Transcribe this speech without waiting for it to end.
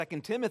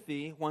2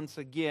 Timothy, once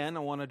again, I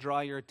want to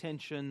draw your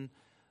attention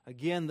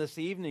again this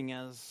evening,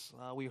 as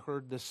we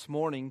heard this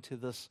morning, to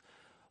this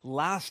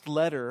last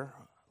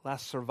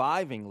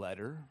surviving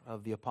letter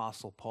of the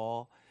Apostle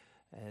Paul,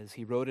 as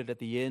he wrote it at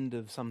the end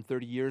of some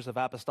 30 years of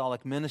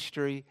apostolic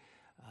ministry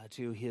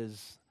to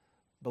his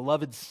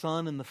beloved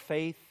son in the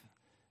faith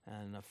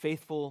and a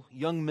faithful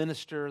young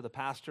minister, the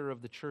pastor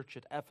of the church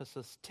at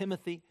Ephesus,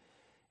 Timothy.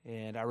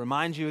 And I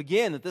remind you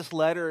again that this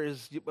letter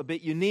is a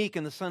bit unique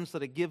in the sense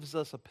that it gives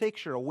us a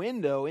picture, a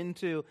window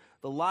into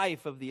the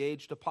life of the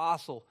aged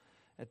apostle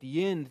at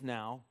the end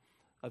now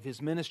of his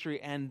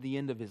ministry and the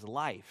end of his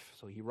life.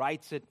 So he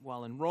writes it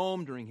while in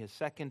Rome during his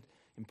second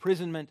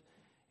imprisonment,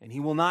 and he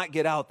will not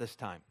get out this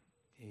time.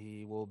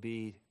 He will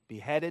be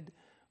beheaded,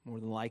 more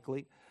than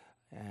likely,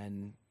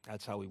 and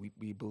that's how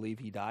we believe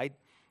he died.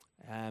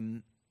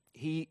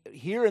 He,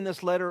 here in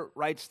this letter,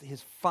 writes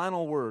his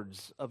final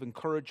words of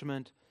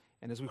encouragement,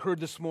 and as we heard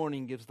this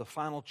morning, gives the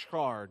final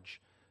charge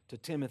to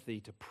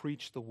Timothy to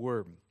preach the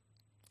word.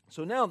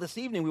 So now, this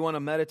evening, we want to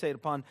meditate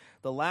upon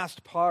the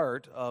last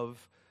part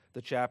of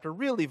the chapter,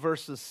 really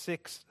verses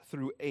 6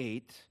 through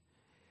 8.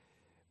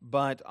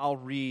 But I'll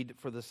read,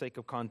 for the sake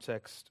of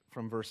context,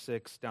 from verse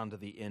 6 down to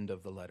the end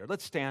of the letter.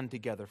 Let's stand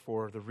together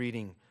for the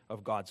reading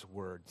of God's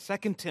word.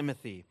 2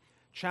 Timothy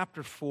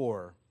chapter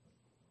 4,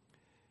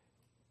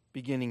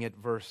 beginning at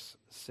verse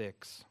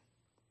 6.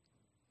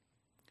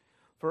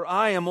 For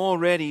I am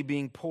already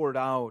being poured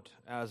out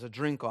as a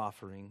drink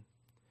offering,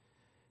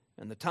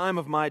 and the time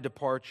of my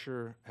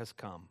departure has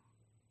come.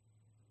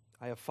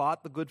 I have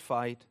fought the good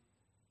fight,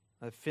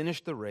 I have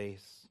finished the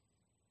race,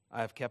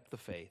 I have kept the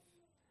faith.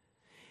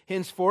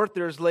 Henceforth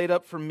there is laid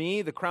up for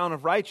me the crown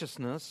of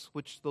righteousness,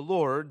 which the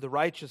Lord, the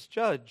righteous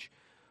judge,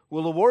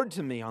 will award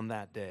to me on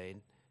that day,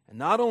 and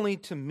not only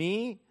to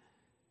me,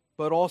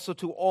 but also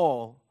to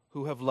all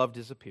who have loved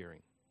his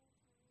appearing.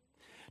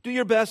 Do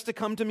your best to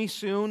come to me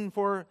soon,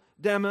 for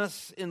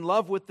Demas, in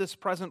love with this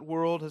present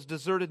world, has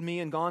deserted me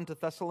and gone to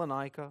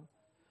Thessalonica.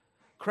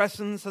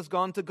 Crescens has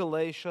gone to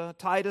Galatia,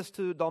 Titus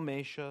to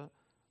Dalmatia.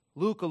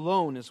 Luke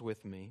alone is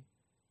with me.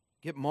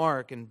 Get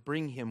Mark and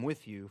bring him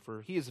with you,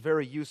 for he is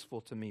very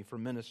useful to me for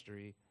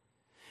ministry.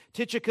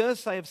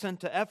 Tychicus I have sent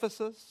to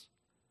Ephesus.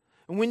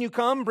 And when you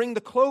come, bring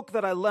the cloak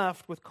that I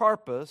left with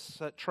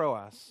Carpus at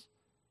Troas,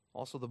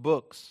 also the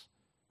books,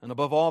 and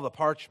above all the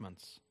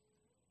parchments.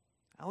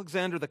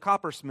 Alexander the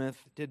coppersmith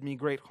did me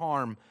great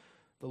harm.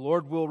 The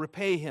Lord will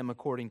repay him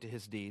according to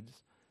his deeds.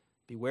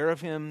 Beware of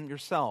him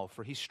yourself,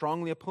 for he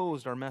strongly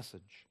opposed our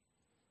message.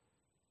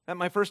 At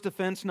my first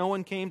offense, no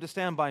one came to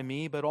stand by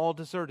me, but all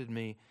deserted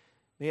me.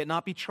 May it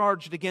not be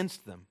charged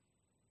against them.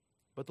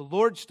 But the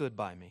Lord stood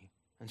by me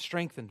and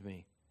strengthened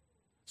me,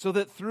 so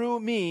that through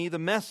me the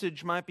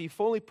message might be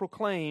fully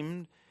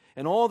proclaimed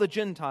and all the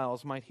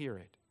Gentiles might hear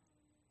it.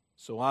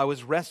 So I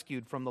was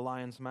rescued from the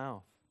lion's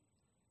mouth.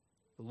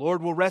 The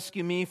Lord will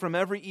rescue me from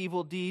every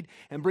evil deed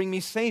and bring me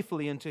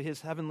safely into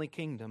his heavenly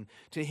kingdom.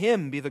 To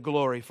him be the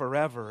glory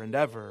forever and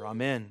ever.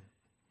 Amen.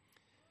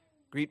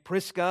 Greet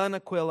Prisca and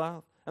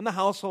Aquila and the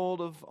household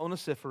of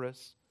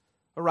Onesiphorus.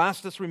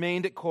 Erastus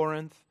remained at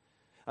Corinth,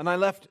 and I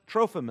left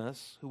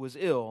Trophimus, who was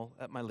ill,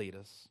 at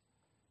Miletus.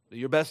 Do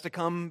your best to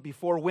come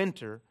before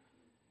winter.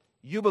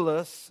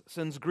 Eubulus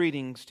sends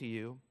greetings to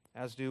you,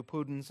 as do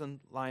Pudens and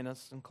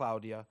Linus and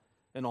Claudia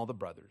and all the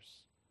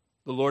brothers.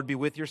 The Lord be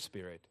with your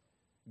spirit.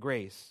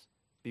 Grace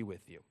be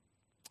with you.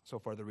 So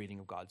far, the reading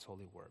of God's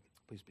holy word.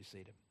 Please be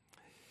seated.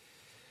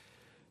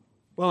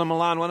 Well, in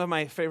Milan, one of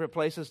my favorite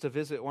places to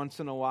visit once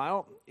in a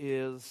while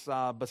is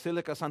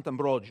Basilica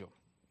Sant'Ambrogio.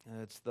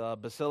 It's the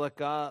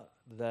basilica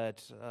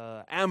that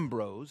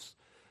Ambrose,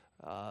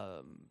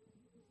 a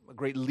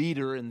great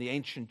leader in the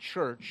ancient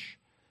church,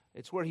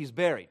 it's where he's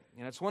buried.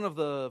 And it's one of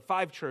the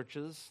 5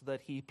 churches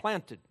that he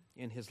planted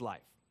in his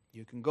life.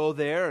 You can go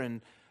there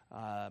and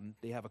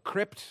they have a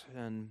crypt,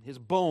 and his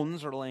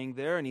bones are laying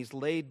there, and he's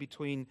laid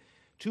between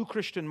 2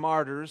 Christian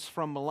martyrs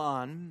from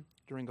Milan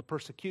during a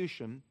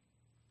persecution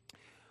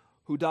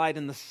who died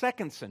in the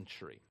 2nd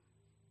century.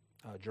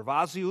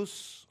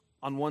 Gervasius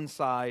on one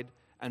side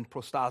and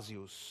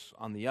Protasius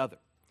on the other.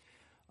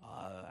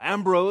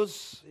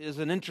 Ambrose is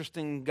an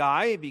interesting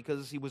guy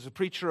because he was a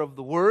preacher of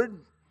the word.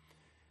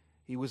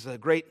 He was a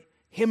great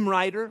hymn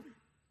writer,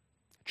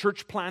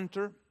 church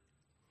planter,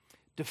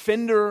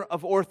 defender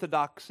of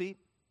orthodoxy,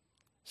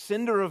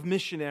 sender of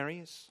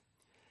missionaries,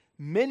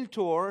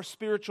 mentor,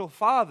 spiritual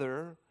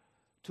father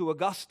to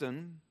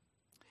Augustine,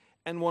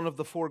 and one of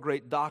the 4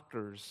 great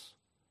doctors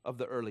of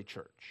the early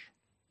church.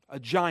 A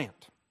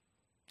giant.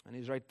 And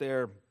he's right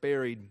there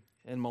buried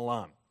in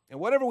Milan. And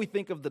whatever we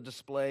think of the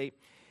display,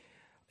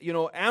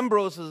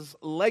 Ambrose's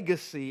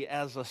legacy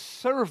as a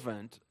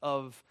servant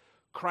of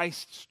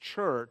Christ's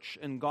church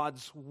and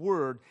God's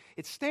word,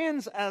 it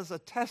stands as a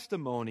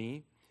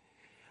testimony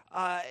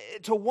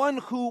to one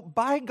who,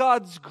 by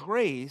God's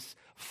grace,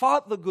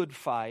 fought the good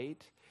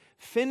fight,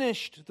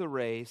 finished the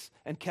race,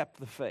 and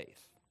kept the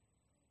faith.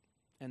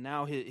 And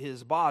now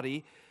his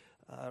body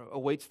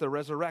awaits the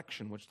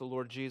resurrection, which the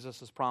Lord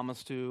Jesus has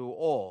promised to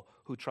all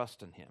who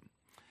trust in him.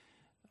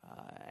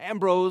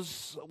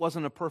 Ambrose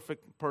wasn't a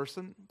perfect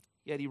person,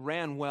 yet he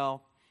ran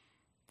well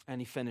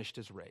and he finished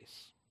his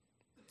race.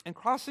 And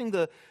crossing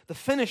the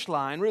finish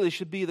line really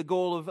should be the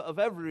goal of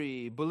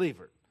every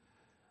believer,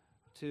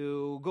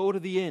 to go to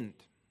the end,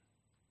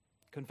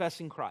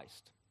 confessing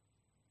Christ.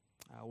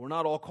 We're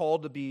not all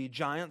called to be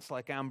giants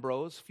like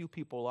Ambrose. Few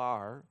people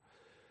are.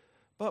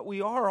 But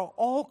we are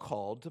all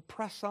called to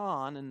press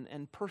on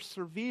and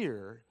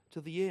persevere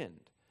to the end.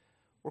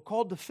 We're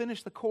called to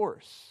finish the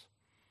course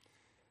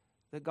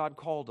that God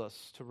called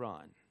us to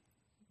run.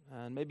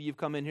 And maybe you've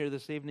come in here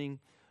this evening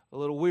a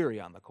little weary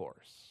on the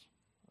course,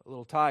 a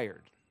little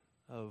tired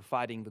of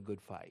fighting the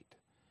good fight.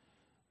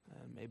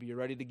 And maybe you're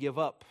ready to give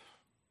up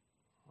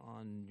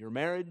on your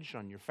marriage,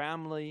 on your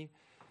family,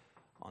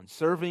 on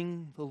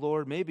serving the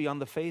Lord, maybe on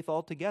the faith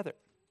altogether.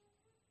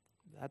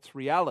 That's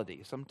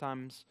reality.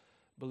 Sometimes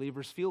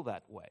believers feel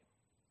that way.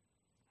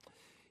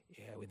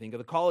 Yeah, we think of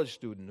the college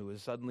student who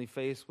is suddenly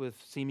faced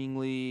with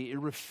seemingly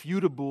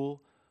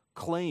irrefutable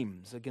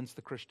claims against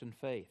the Christian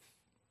faith,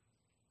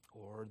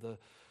 or the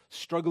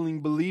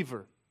struggling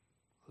believer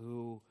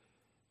who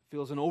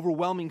feels an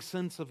overwhelming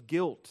sense of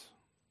guilt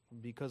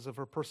because of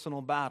her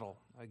personal battle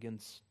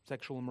against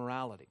sexual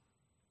immorality,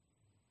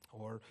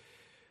 or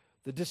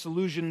the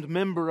disillusioned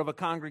member of a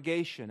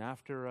congregation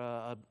after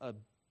a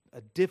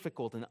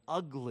difficult and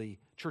ugly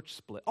church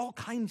split. All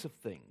kinds of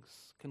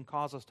things can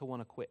cause us to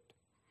want to quit.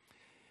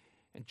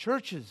 And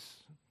churches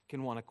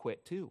can want to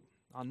quit too,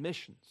 on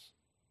missions,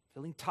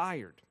 feeling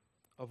tired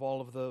of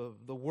all of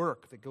the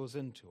work that goes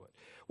into it.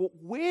 Well,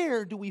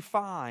 where do we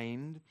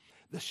find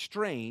the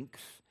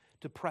strength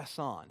to press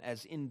on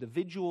as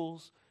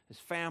individuals, as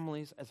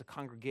families, as a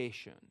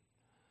congregation?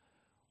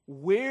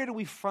 Where do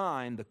we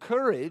find the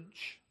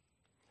courage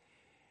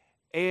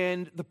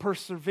and the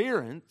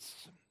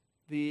perseverance,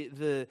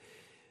 the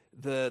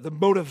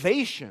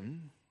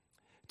motivation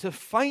to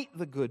fight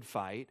the good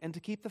fight and to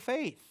keep the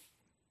faith?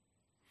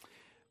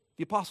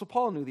 The Apostle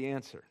Paul knew the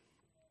answer,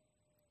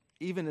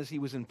 even as he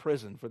was in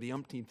prison for the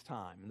umpteenth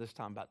time, and this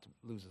time about to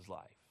lose his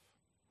life.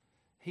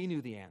 He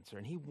knew the answer,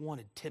 and he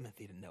wanted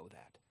Timothy to know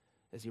that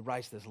as he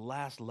writes this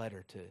last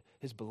letter to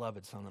his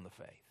beloved son in the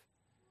faith.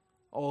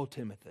 Oh,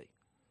 Timothy,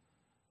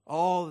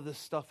 all of this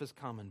stuff is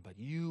coming, but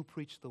you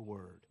preach the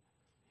word.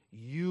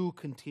 You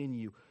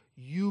continue.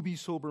 You be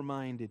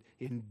sober-minded.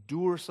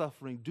 Endure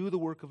suffering. Do the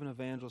work of an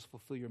evangelist.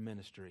 Fulfill your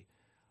ministry.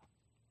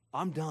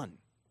 I'm done.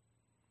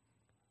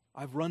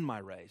 I've run my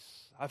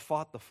race. I've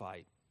fought the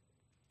fight.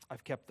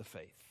 I've kept the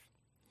faith.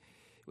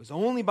 It was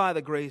only by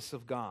the grace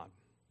of God,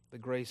 the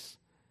grace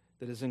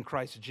that is in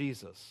Christ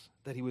Jesus,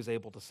 that he was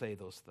able to say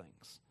those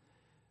things,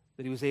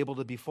 that he was able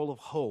to be full of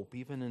hope,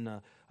 even in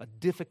a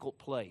difficult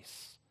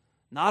place,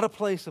 not a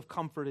place of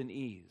comfort and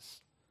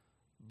ease,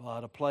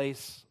 but a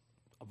place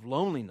of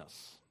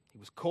loneliness. He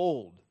was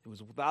cold. He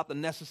was without the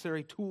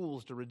necessary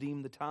tools to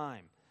redeem the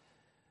time.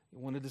 He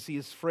wanted to see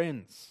his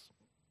friends.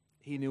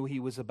 He knew he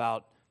was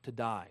about to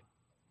die.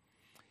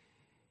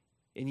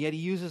 And yet he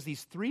uses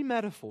these three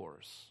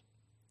metaphors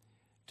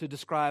to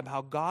describe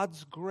how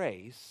God's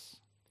grace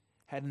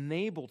had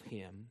enabled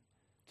him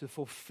to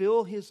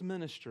fulfill his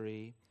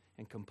ministry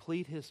and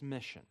complete his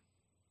mission.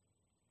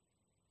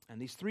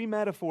 And these three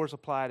metaphors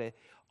apply to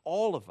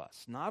all of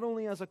us, not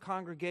only as a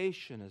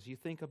congregation, as you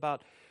think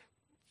about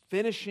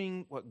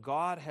finishing what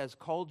God has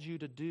called you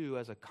to do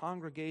as a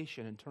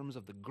congregation in terms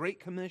of the Great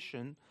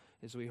Commission,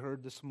 as we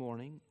heard this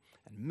morning,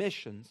 and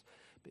missions,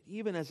 but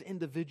even as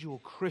individual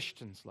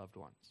Christians, loved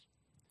ones.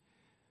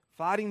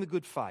 Fighting the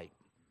good fight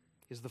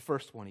is the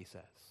first one, he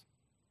says.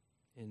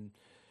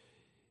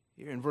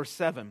 Here in verse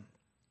 7,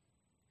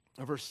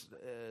 verse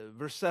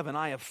 7,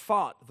 I have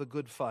fought the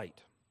good fight.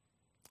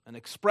 An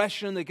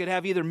expression that could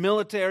have either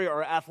military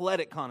or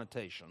athletic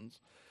connotations.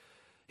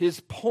 His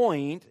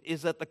point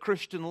is that the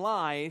Christian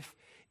life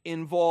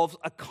involves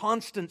a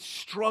constant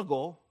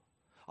struggle,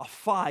 a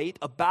fight,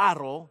 a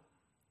battle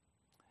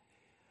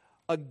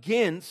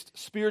against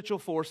spiritual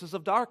forces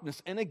of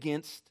darkness and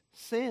against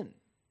sin.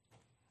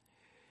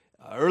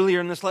 Earlier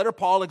in this letter,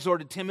 Paul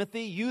exhorted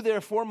Timothy, you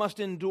therefore must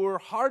endure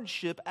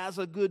hardship as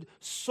a good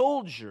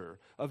soldier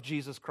of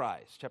Jesus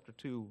Christ. Chapter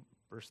 2,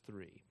 verse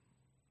 3.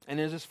 And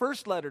in his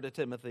first letter to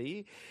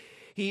Timothy,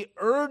 he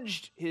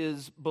urged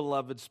his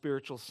beloved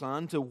spiritual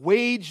son to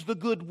wage the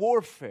good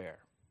warfare,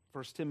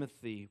 1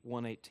 Timothy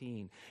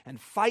 1:18, and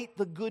fight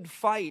the good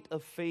fight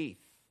of faith,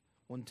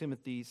 1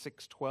 Timothy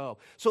 6:12.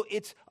 So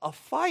it's a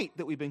fight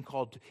that we've been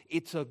called to.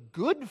 It's a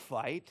good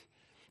fight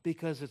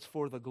because it's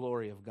for the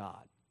glory of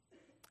God.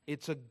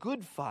 It's a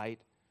good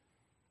fight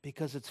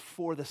because it's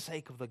for the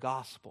sake of the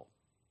gospel,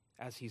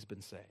 as he's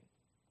been saying.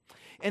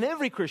 And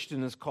every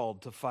Christian is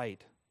called to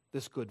fight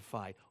this good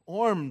fight,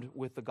 armed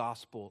with the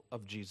gospel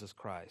of Jesus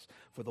Christ.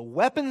 For the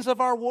weapons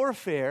of our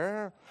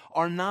warfare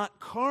are not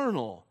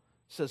carnal,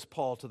 says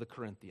Paul to the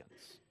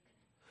Corinthians,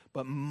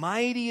 but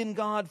mighty in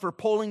God for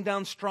pulling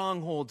down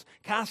strongholds,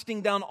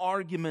 casting down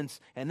arguments,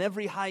 and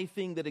every high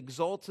thing that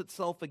exalts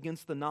itself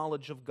against the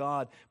knowledge of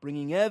God,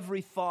 bringing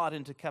every thought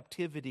into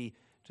captivity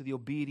to the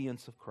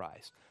obedience of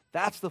Christ.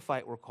 That's the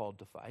fight we're called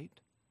to fight.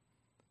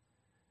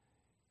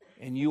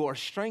 And you are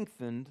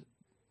strengthened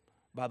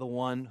by the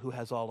one who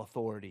has all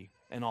authority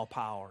and all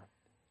power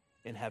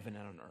in heaven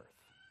and on earth.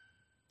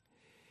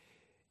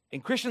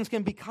 And Christians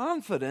can be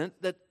confident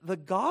that the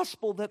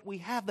gospel that we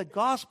have, the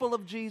gospel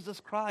of Jesus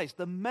Christ,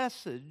 the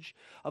message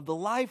of the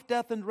life,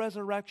 death, and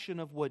resurrection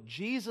of what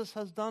Jesus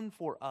has done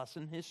for us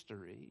in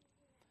history,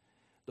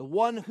 the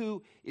one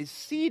who is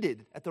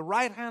seated at the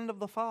right hand of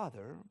the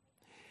Father,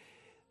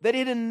 that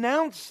it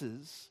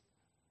announces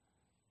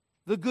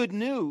the good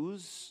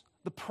news,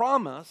 the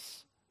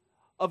promise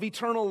of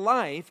eternal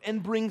life,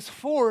 and brings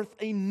forth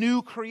a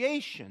new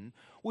creation,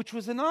 which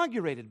was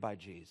inaugurated by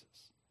Jesus.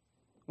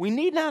 We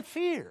need not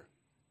fear,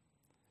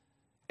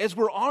 as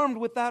we're armed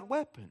with that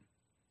weapon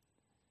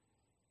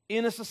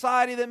in a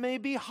society that may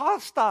be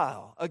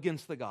hostile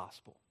against the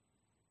gospel.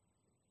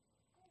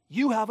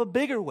 You have a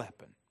bigger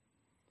weapon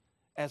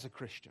as a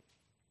Christian.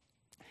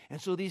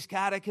 And so these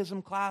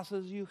catechism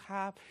classes you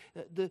have,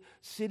 the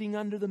sitting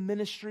under the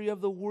ministry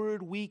of the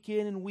Word week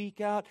in and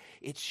week out,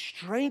 it's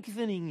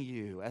strengthening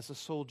you as a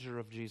soldier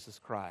of Jesus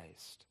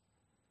Christ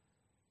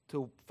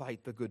to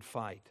fight the good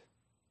fight.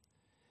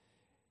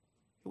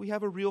 We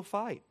have a real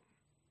fight,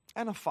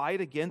 and a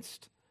fight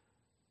against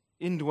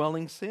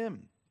indwelling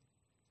sin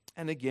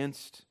and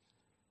against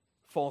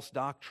false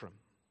doctrine.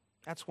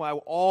 That's why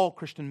all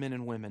Christian men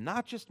and women,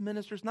 not just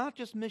ministers, not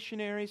just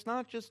missionaries,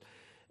 not just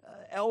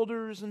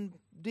elders and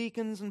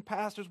deacons and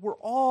pastors, we're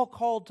all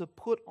called to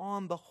put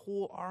on the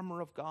whole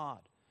armor of God,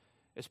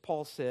 as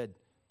Paul said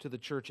to the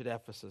church at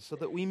Ephesus, so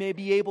that we may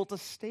be able to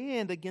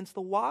stand against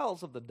the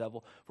wiles of the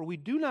devil. For we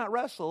do not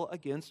wrestle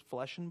against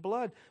flesh and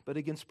blood, but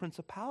against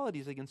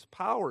principalities, against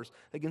powers,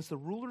 against the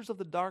rulers of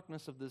the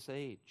darkness of this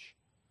age,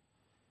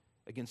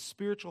 against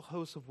spiritual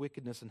hosts of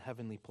wickedness in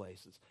heavenly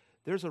places.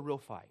 There's a real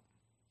fight.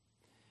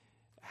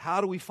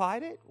 How do we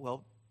fight it?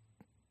 Well,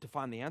 to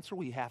find the answer,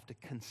 we have to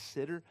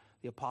consider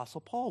the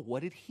Apostle Paul.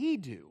 What did he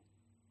do?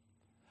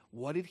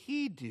 What did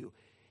he do?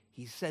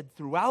 He said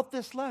throughout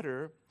this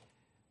letter,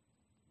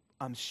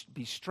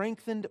 be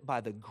strengthened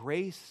by the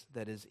grace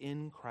that is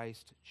in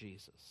Christ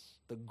Jesus.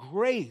 The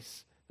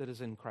grace that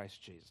is in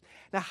Christ Jesus.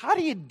 Now, how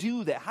do you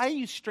do that? How are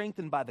you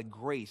strengthened by the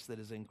grace that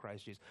is in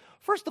Christ Jesus?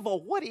 First of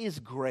all, what is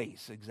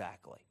grace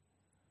exactly?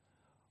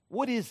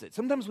 What is it?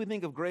 Sometimes we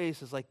think of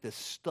grace as like this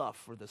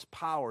stuff or this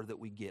power that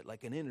we get,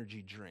 like an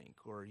energy drink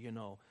or,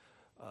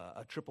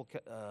 a triple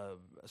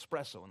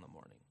espresso in the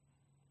morning.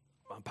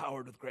 I'm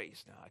powered with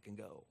grace now, I can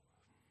go.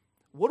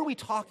 What are we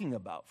talking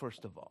about,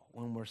 first of all,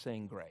 when we're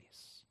saying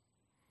grace?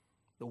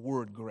 The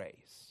word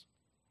grace.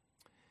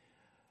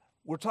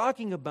 We're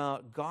talking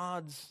about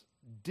God's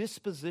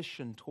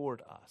disposition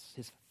toward us,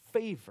 His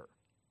favor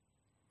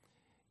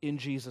in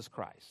Jesus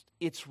Christ.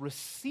 It's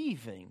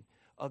receiving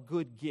a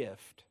good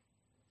gift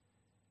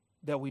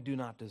that we do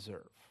not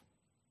deserve.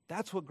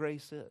 That's what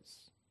grace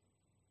is.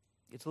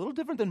 It's a little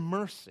different than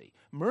mercy.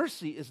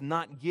 Mercy is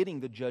not getting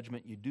the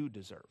judgment you do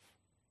deserve,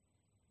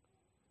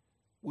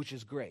 which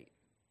is great.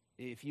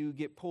 If you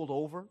get pulled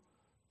over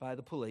by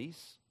the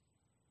police,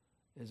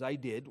 as I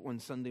did one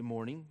Sunday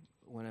morning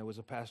when I was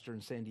a pastor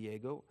in San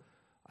Diego,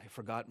 I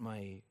forgot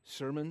my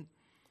sermon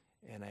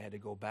and I had to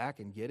go back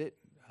and get it.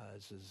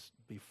 This is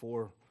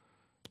before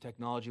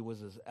technology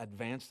was as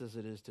advanced as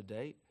it is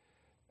today.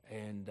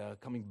 And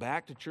coming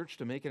back to church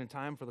to make it in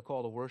time for the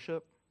call to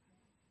worship,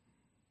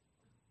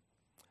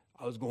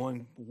 I was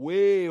going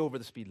way over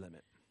the speed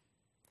limit.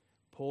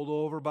 Pulled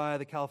over by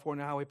the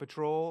California Highway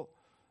Patrol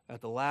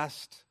at the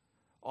last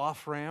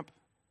off-ramp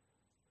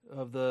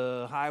of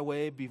the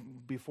highway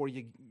before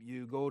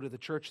you go to the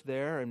church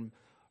there. And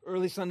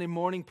early Sunday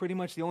morning, pretty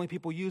much the only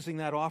people using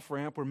that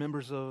off-ramp were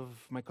members of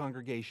my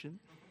congregation.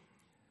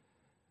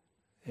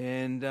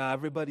 And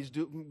everybody's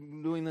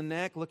doing the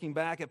neck, looking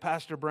back at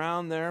Pastor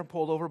Brown there,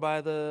 pulled over by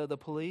the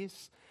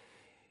police.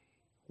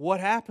 What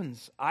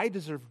happens? I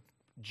deserve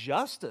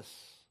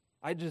justice.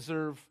 I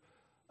deserve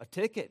a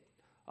ticket,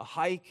 a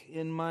hike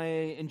in my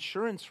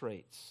insurance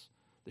rates,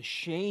 the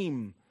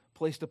shame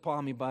placed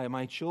upon me by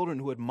my children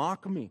who would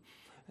mock me,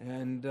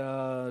 and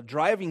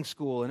driving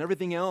school and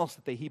everything else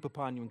that they heap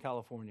upon you in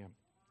California.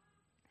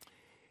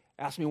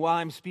 Asked me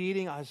why I'm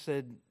speeding. I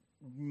said,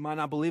 you might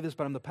not believe this,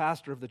 but I'm the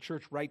pastor of the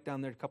church right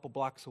down there a couple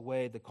blocks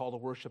away. The call to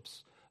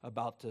worship's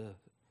about to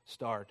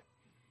start.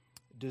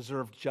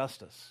 Deserved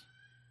justice.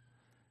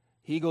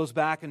 He goes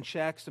back and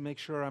checks to make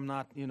sure I'm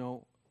not,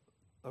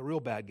 a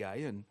real bad guy,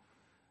 and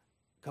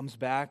comes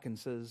back and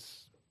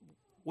says,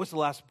 what's the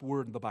last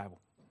word in the Bible?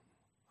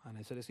 And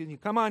I said, excuse me,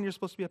 come on, you're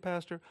supposed to be a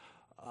pastor.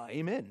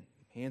 Amen.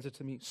 Hands it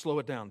to me. Slow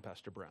it down,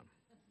 Pastor Brown.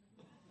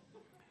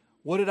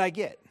 What did I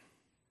get?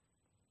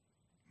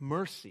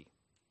 Mercy.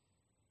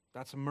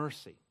 That's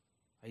mercy.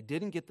 I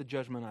didn't get the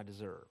judgment I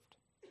deserved.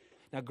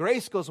 Now,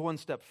 grace goes one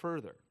step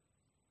further.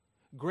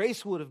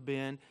 Grace would have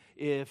been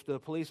if the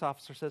police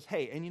officer says,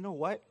 hey, and you know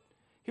what?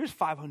 Here's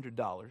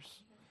 $500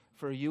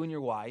 for you and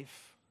your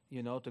wife,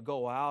 to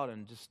go out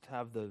and just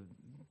have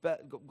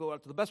go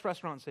out to the best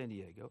restaurant in San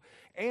Diego.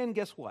 And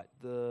guess what?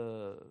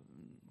 The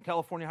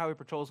California Highway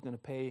Patrol is going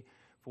to pay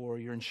for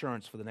your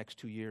insurance for the next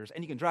 2 years,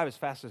 and you can drive as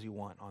fast as you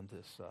want on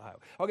this highway.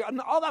 Okay,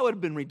 all that would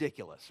have been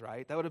ridiculous,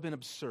 right? That would have been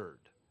absurd.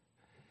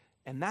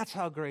 And that's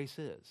how grace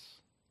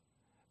is.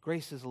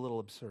 Grace is a little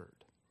absurd.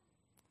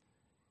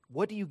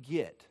 What do you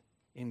get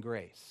in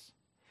grace?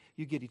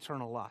 You get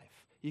eternal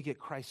life. You get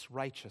Christ's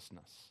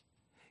righteousness.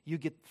 You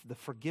get the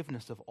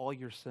forgiveness of all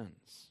your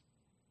sins.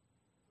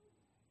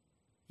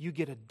 You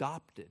get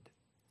adopted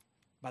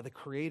by the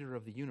creator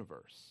of the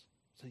universe.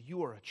 So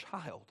you are a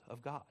child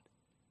of God.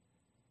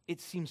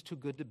 It seems too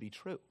good to be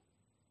true.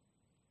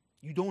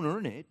 You don't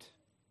earn it.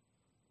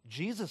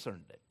 Jesus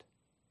earned it.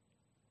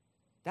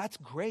 That's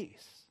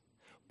grace.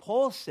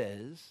 Paul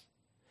says,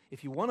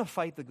 if you want to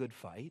fight the good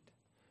fight,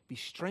 be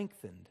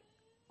strengthened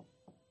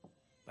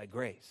by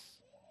grace,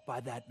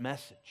 by that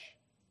message.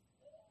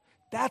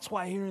 That's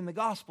why hearing the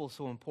gospel is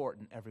so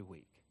important every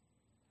week.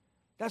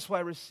 That's why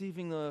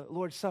receiving the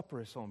Lord's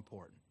Supper is so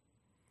important.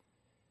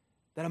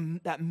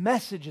 That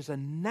message is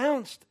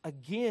announced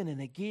again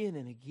and again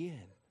and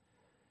again.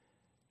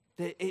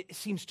 That it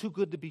seems too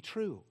good to be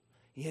true.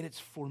 Yet it's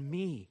for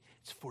me.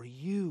 It's for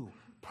you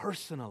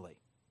personally.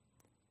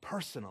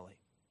 Personally.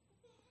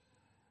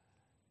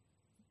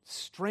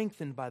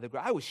 Strengthened by the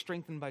grace. I was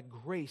strengthened by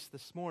grace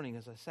this morning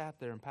as I sat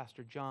there and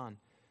Pastor John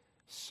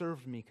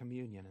served me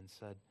communion and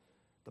said,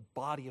 the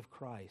body of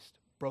Christ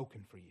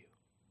broken for you.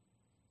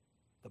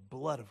 The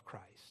blood of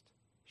Christ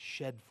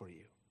shed for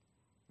you.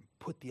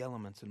 Put the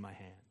elements in my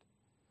hand.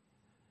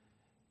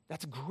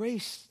 That's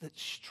grace that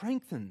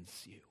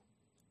strengthens you.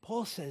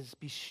 Paul says,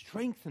 be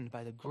strengthened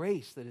by the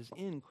grace that is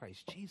in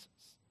Christ Jesus.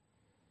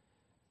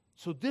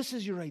 So this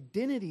is your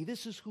identity.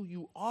 This is who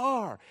you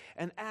are.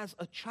 And as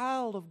a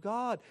child of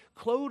God,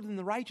 clothed in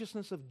the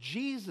righteousness of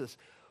Jesus,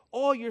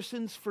 all your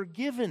sins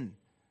forgiven.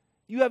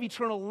 You have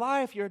eternal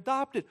life. You're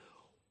adopted.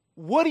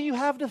 What do you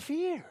have to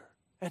fear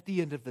at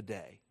the end of the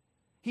day?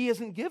 He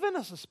hasn't given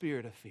us a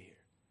spirit of fear.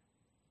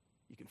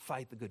 You can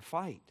fight the good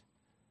fight,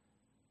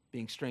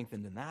 being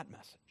strengthened in that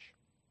message.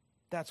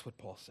 That's what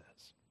Paul says.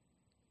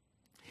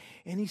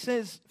 And he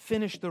says,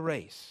 finish the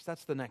race.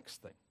 That's the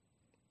next thing.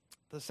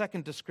 The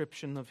second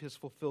description of his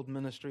fulfilled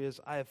ministry is,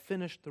 I have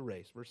finished the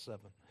race. Verse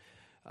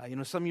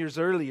 7. Some years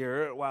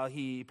earlier, while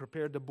he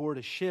prepared to board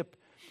a ship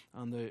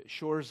on the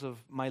shores of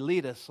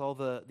Miletus, all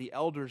the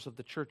elders of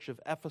the church of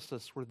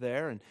Ephesus were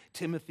there, and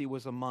Timothy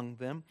was among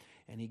them.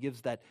 And he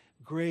gives that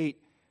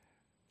great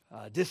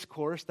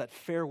discourse, that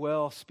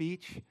farewell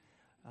speech,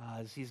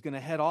 as he's going to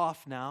head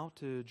off now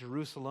to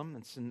Jerusalem.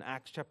 It's in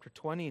Acts chapter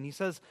 20. And he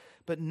says,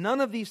 but none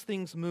of these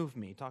things move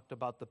me. He talked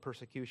about the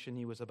persecution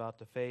he was about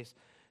to face.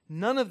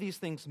 None of these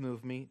things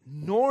move me,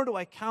 nor do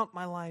I count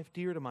my life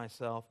dear to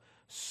myself,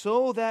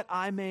 so that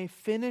I may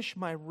finish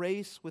my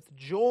race with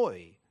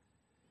joy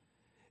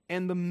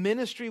and the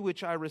ministry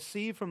which I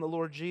received from the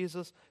Lord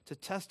Jesus to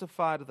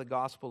testify to the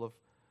gospel of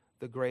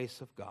the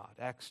grace of God.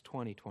 Acts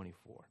 20:24.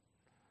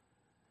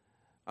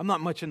 I'm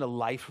not much into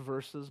life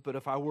verses, but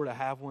if I were to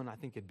have one, I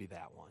think it'd be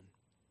that one.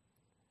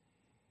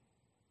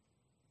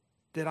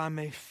 That I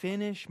may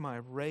finish my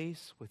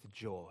race with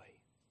joy.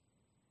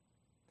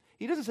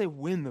 He doesn't say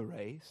win the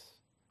race,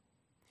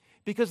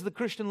 because the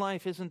Christian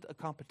life isn't a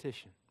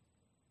competition.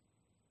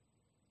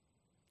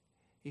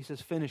 He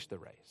says finish the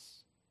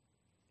race.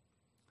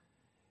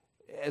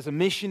 As a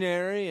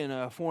missionary in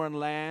a foreign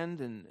land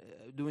and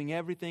doing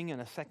everything in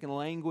a second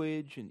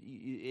language, and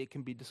it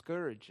can be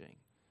discouraging.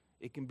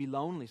 It can be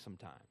lonely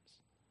sometimes.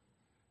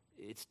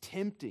 It's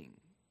tempting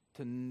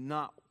to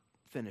not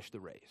finish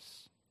the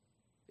race.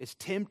 It's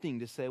tempting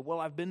to say, well,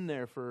 I've been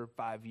there for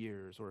 5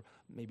 years or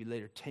maybe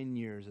later 10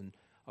 years and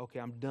okay,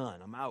 I'm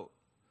done, I'm out,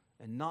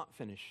 and not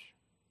finish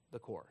the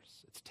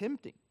course. It's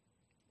tempting.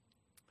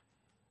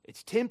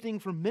 It's tempting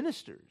for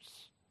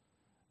ministers,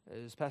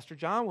 as Pastor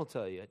John will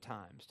tell you at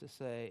times, to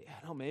say,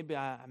 no, maybe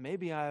I'm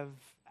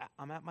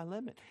at my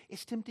limit.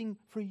 It's tempting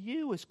for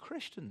you as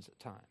Christians at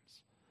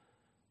times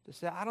to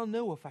say, I don't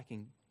know if I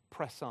can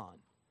press on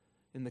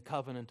in the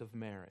covenant of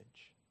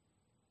marriage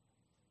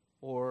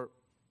or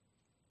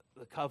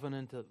the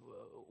covenant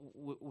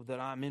that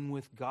I'm in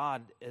with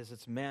God as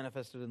it's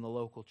manifested in the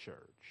local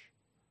church.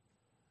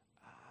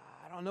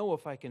 I don't know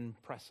if I can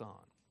press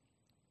on.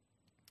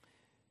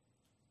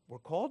 We're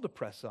called to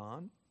press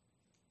on.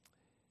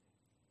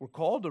 We're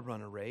called to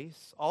run a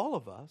race, all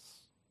of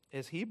us,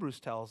 as Hebrews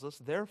tells us.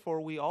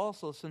 Therefore, we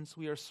also, since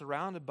we are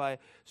surrounded by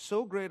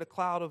so great a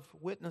cloud of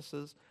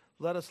witnesses,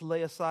 let us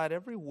lay aside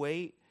every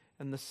weight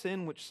and the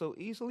sin which so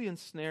easily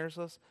ensnares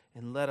us,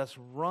 and let us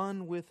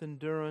run with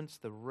endurance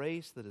the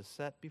race that is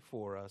set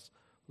before us,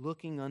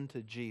 looking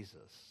unto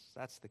Jesus.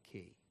 That's the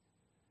key.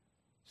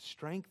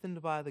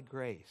 Strengthened by the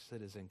grace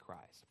that is in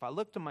Christ. If I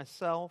look to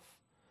myself,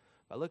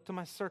 if I look to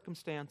my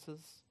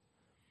circumstances,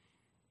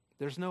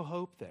 there's no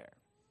hope there.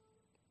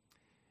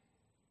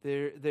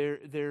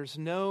 There's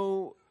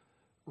no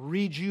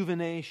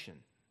rejuvenation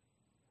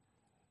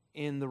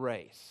in the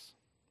race.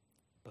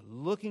 But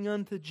looking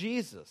unto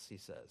Jesus, he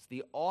says,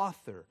 the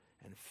author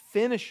and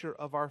finisher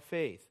of our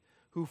faith,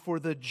 who for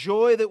the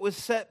joy that was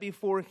set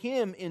before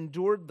him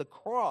endured the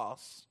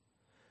cross,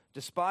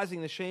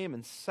 despising the shame,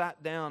 and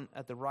sat down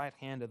at the right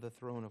hand of the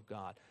throne of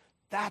God.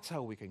 That's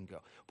how we can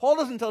go. Paul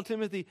doesn't tell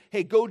Timothy,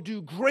 hey, go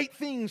do great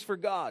things for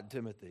God,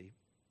 Timothy.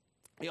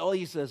 All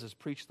he says is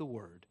preach the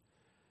word.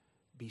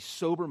 Be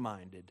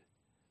sober-minded.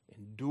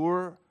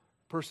 Endure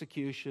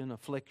persecution,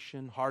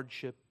 affliction,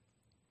 hardship.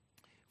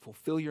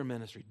 Fulfill your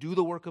ministry. Do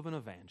the work of an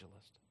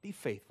evangelist. Be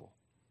faithful.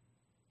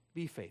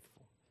 Be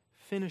faithful.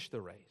 Finish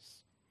the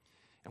race.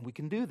 And we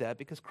can do that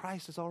because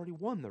Christ has already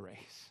won the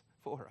race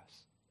for us.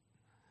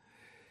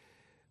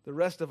 The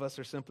rest of us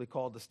are simply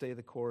called to stay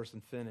the course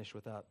and finish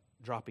without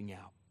dropping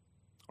out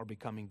or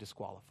becoming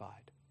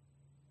disqualified.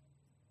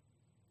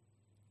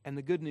 And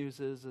the good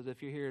news is that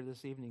if you're here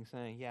this evening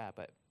saying, yeah,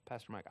 but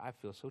Pastor Mike, I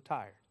feel so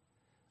tired.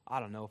 I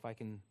don't know if I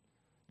can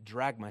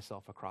drag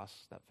myself across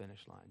that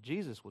finish line.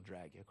 Jesus will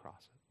drag you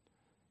across it.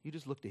 You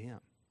just look to Him.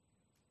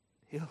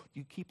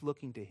 You keep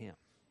looking to Him.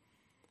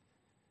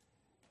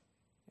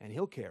 And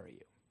He'll carry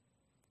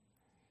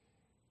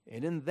you.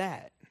 And in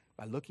that,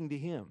 by looking to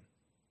Him,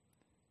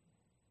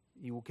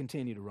 you will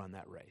continue to run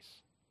that race.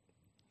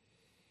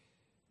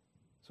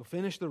 So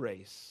finish the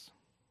race.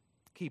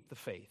 Keep the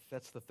faith.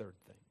 That's the third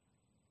thing.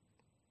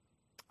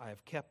 I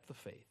have kept the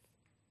faith.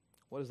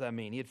 What does that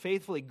mean? He had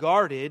faithfully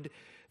guarded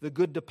the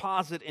good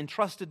deposit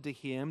entrusted to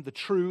him, the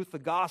truth, the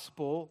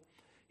gospel.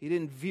 He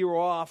didn't veer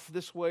off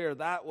this way or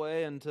that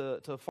way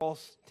into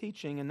false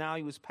teaching, and now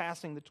he was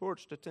passing the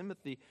torch to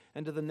Timothy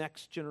and to the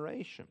next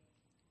generation.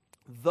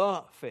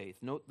 The faith.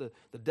 Note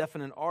the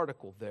definite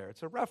article there.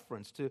 It's a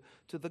reference to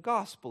the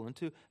gospel and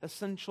to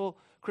essential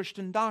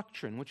Christian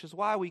doctrine, which is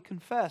why we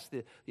confess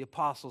the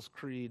Apostles'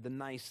 Creed, the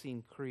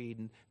Nicene Creed,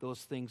 and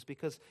those things,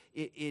 because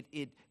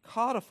it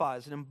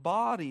codifies and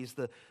embodies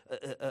the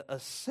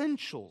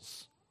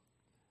essentials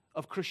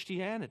of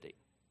Christianity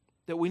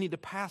that we need to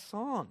pass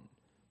on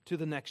to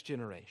the next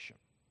generation.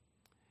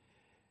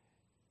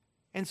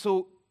 And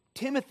so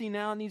Timothy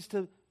now needs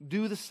to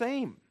do the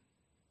same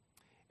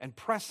and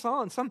press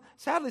on.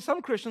 Sadly,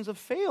 some Christians have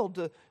failed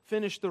to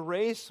finish the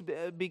race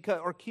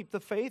or keep the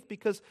faith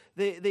because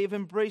they've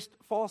embraced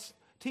false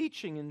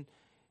teaching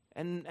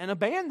and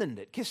abandoned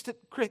it,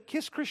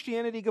 kissed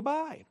Christianity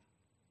goodbye.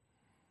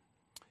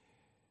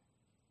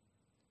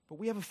 But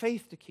we have a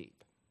faith to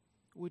keep,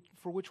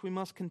 for which we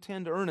must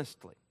contend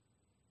earnestly.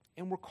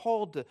 And we're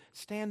called to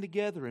stand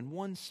together in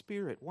one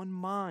spirit, one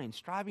mind,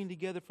 striving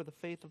together for the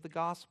faith of the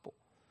gospel,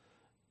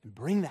 and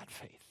bring that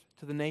faith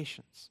to the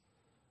nations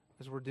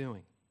as we're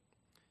doing.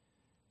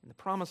 And the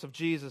promise of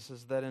Jesus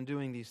is that in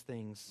doing these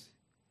things,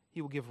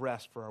 He will give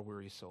rest for our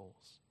weary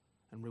souls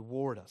and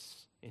reward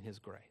us in His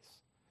grace.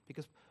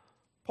 Because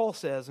Paul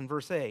says in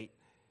verse 8,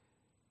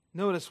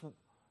 notice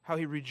how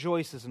he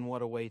rejoices in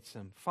what awaits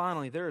him.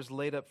 Finally, there is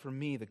laid up for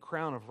me the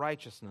crown of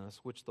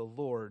righteousness, which the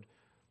Lord,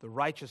 the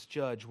righteous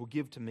judge, will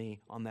give to me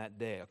on that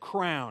day. A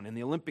crown. In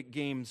the Olympic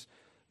Games,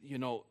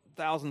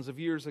 thousands of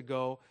years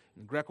ago,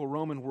 in the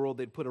Greco-Roman world,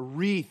 they'd put a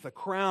wreath, a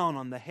crown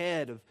on the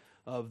head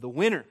of the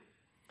winner.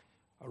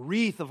 A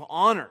wreath of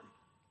honor.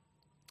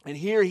 And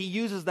here he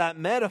uses that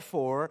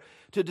metaphor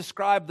to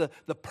describe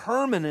the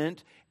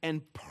permanent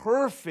and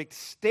perfect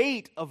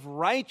state of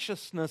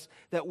righteousness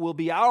that will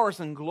be ours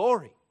in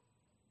glory.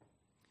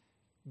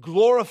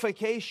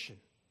 Glorification.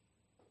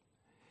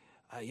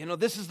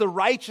 This is the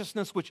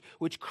righteousness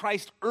which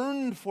Christ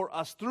earned for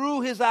us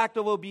through His act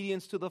of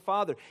obedience to the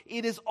Father.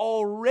 It has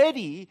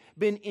already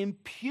been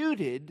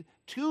imputed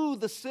to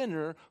the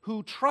sinner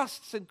who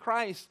trusts in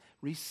Christ,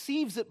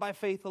 receives it by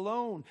faith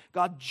alone.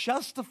 God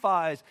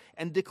justifies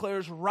and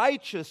declares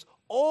righteous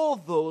all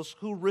those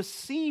who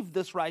receive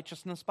this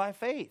righteousness by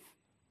faith,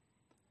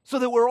 so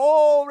that we're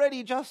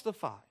already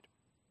justified.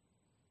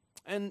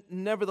 And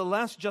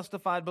nevertheless,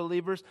 justified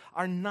believers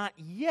are not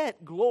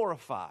yet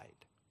glorified.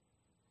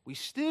 We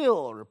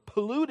still are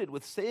polluted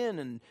with sin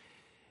and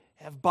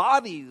have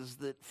bodies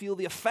that feel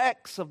the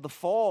effects of the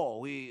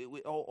fall.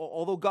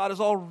 Although God is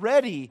He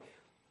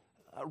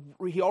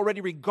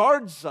already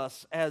regards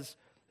us as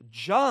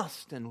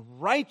just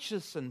and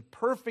righteous and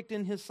perfect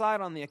in His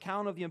sight on the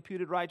account of the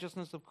imputed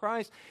righteousness of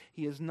Christ,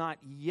 He has not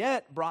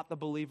yet brought the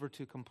believer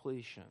to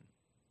completion.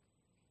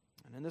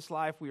 And in this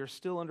life, we are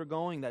still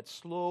undergoing that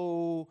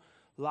slow,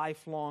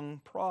 lifelong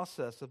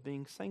process of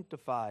being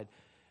sanctified.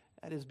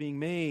 That is, being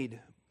made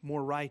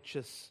more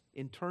righteous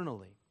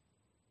internally.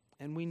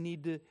 And we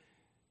need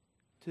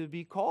to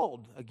be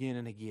called again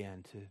and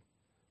again to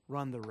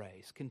run the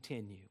race,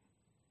 continue,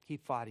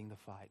 keep fighting the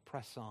fight,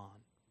 press on,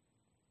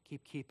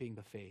 keep keeping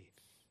the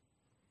faith.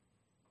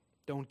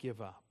 Don't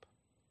give up,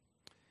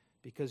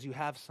 because you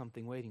have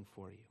something waiting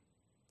for you,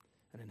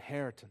 an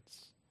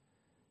inheritance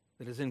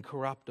that is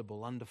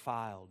incorruptible,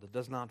 undefiled, that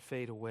does not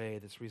fade away,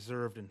 that's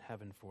reserved in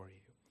heaven for you.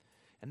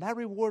 And that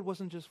reward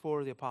wasn't just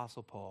for the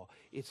Apostle Paul.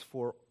 It's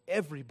for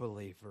every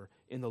believer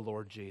in the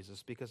Lord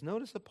Jesus. Because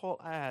notice that Paul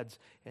adds,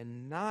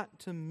 and not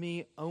to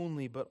me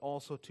only, but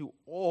also to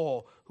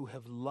all who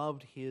have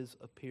loved His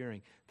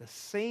appearing. The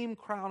same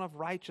crown of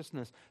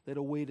righteousness that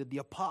awaited the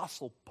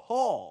Apostle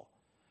Paul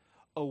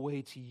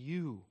awaits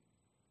you,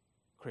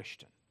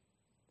 Christian,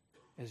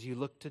 as you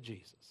look to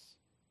Jesus.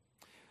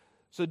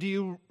 So do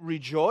you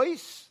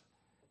rejoice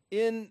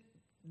in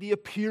the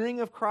appearing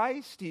of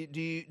Christ? Do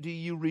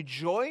you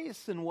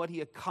rejoice in what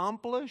He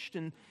accomplished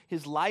in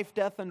His life,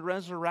 death, and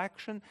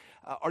resurrection?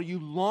 Are you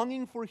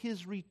longing for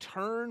His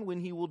return when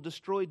He will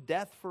destroy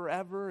death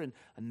forever and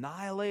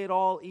annihilate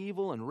all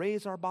evil and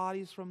raise our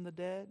bodies from the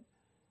dead?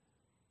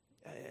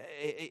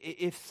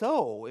 If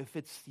so, if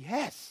it's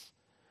yes,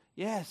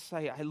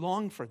 I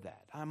long for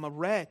that. I'm a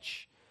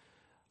wretch.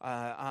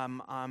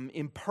 I'm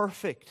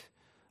imperfect.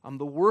 I'm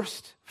the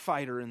worst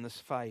fighter in this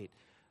fight.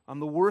 I'm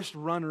the worst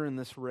runner in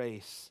this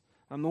race.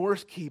 I'm the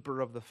worst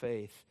keeper of the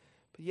faith.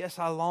 But yes,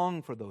 I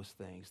long for those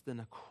things. Then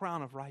a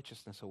crown of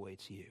righteousness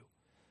awaits you,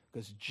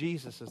 because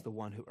Jesus is the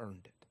one who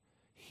earned it.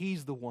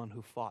 He's the one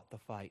who fought the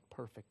fight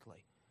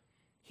perfectly.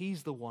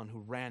 He's the one who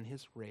ran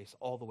His race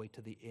all the way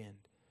to the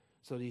end.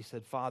 So He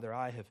said, Father,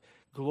 I have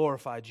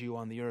glorified You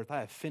on the earth.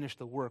 I have finished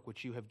the work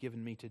which You have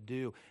given Me to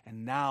do.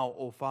 And now,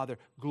 O Father,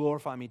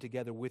 glorify Me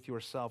together with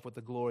Yourself with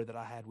the glory that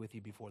I had with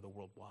You before the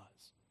world was.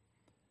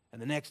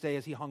 And the next day,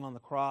 as He hung on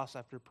the cross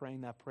after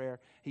praying that prayer,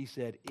 He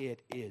said,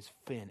 it is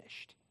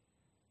finished.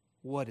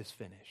 What is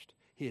finished?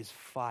 His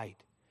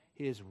fight,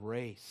 His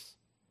race.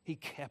 He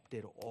kept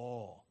it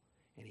all,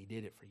 and He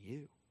did it for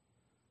you.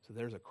 So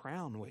there's a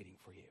crown waiting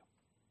for you.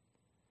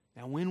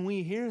 Now, when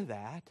we hear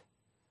that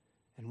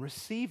and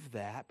receive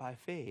that by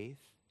faith,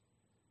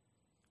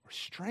 we're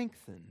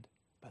strengthened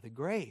by the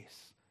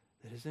grace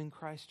that is in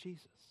Christ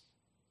Jesus.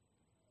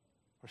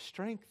 We're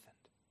strengthened,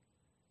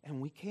 and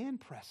we can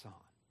press on.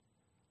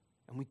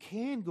 And we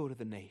can go to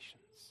the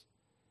nations,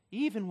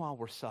 even while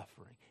we're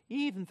suffering,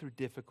 even through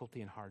difficulty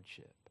and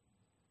hardship.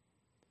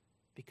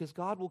 Because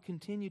God will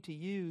continue to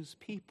use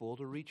people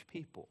to reach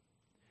people.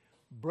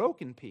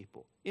 Broken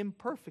people,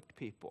 imperfect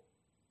people.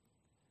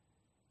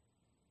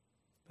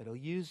 But He'll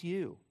use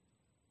you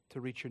to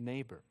reach your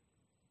neighbor.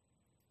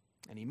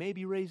 And He may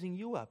be raising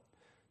you up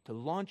to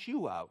launch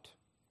you out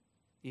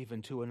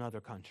even to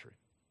another country,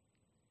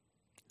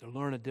 to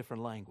learn a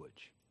different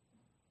language,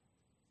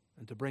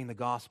 and to bring the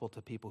gospel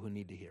to people who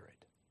need to hear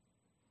it.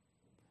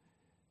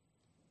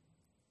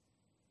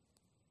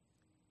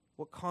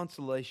 What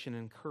consolation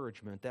and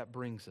encouragement that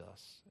brings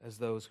us as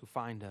those who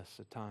find us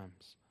at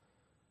times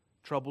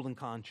troubled in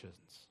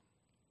conscience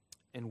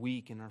and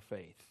weak in our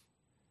faith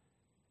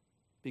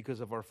because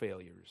of our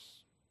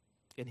failures.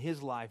 In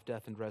His life,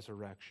 death, and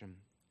resurrection,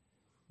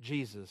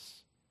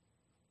 Jesus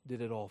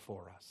did it all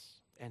for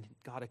us. And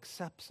God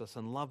accepts us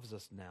and loves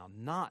us now,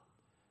 not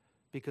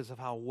because of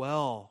how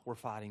well we're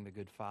fighting the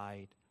good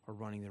fight or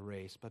running the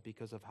race, but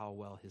because of how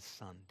well His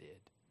Son did.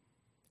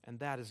 And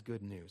that is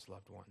good news,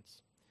 loved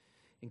ones.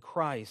 In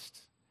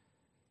Christ,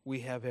 we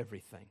have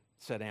everything,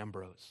 said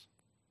Ambrose.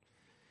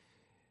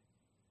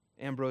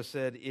 Ambrose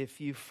said, if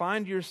you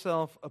find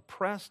yourself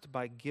oppressed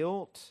by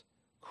guilt,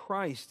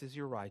 Christ is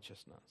your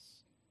righteousness.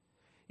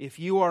 If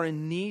you are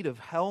in need of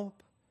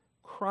help,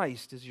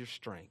 Christ is your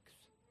strength.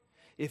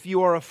 If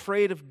you are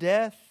afraid of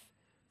death,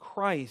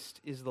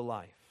 Christ is the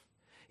life.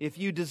 If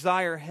you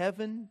desire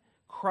heaven,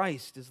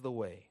 Christ is the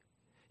way.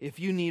 If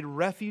you need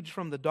refuge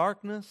from the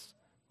darkness,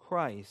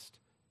 Christ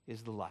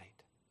is the light.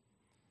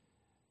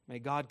 May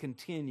God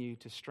continue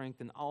to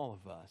strengthen all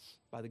of us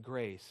by the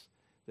grace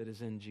that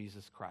is in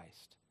Jesus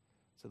Christ,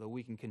 so that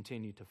we can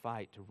continue to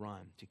fight, to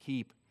run, to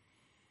keep,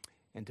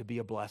 and to be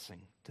a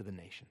blessing to the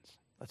nations.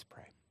 Let's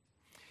pray.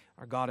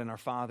 Our God and our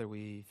Father,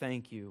 we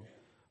thank You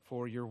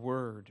for Your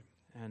word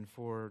and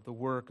for the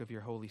work of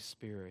Your Holy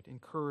Spirit.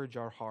 Encourage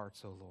our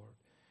hearts, O Lord.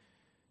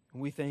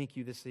 And we thank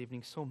You this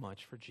evening so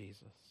much for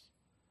Jesus,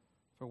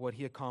 for what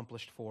He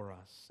accomplished for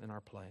us in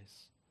our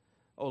place.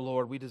 Oh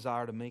Lord, we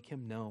desire to make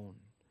Him known.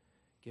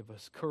 Give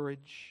us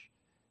courage.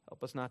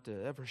 Help us not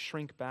to ever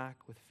shrink back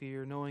with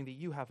fear, knowing that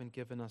You haven't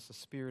given us a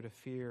spirit of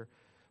fear,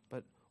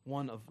 but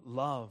one of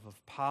love,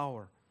 of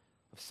power,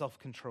 of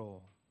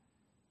self-control.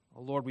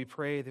 Oh Lord, we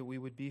pray that we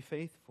would be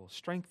faithful.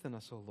 Strengthen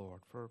us, O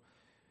Lord, for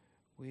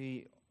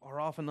we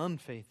are often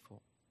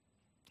unfaithful.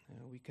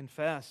 We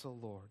confess, O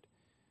Lord,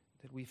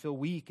 that we feel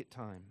weak at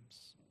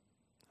times.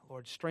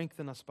 Lord,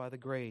 strengthen us by the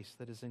grace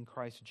that is in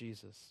Christ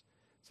Jesus,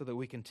 so that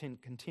we can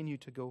continue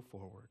to go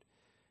forward,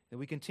 that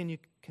we can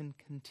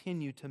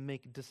continue to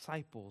make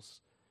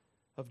disciples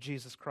of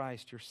Jesus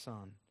Christ, Your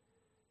Son,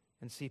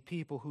 and see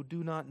people who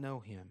do not know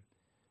Him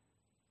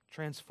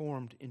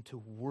transformed into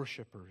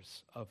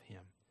worshipers of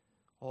Him,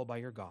 all by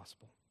Your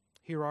gospel.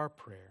 Hear our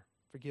prayer.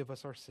 Forgive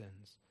us our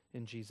sins.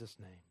 In Jesus'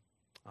 name,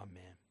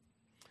 amen.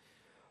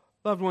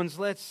 Loved ones,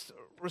 let's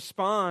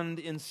respond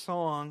in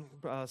song,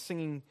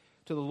 singing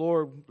to the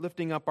Lord,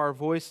 lifting up our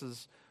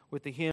voices with the hymn.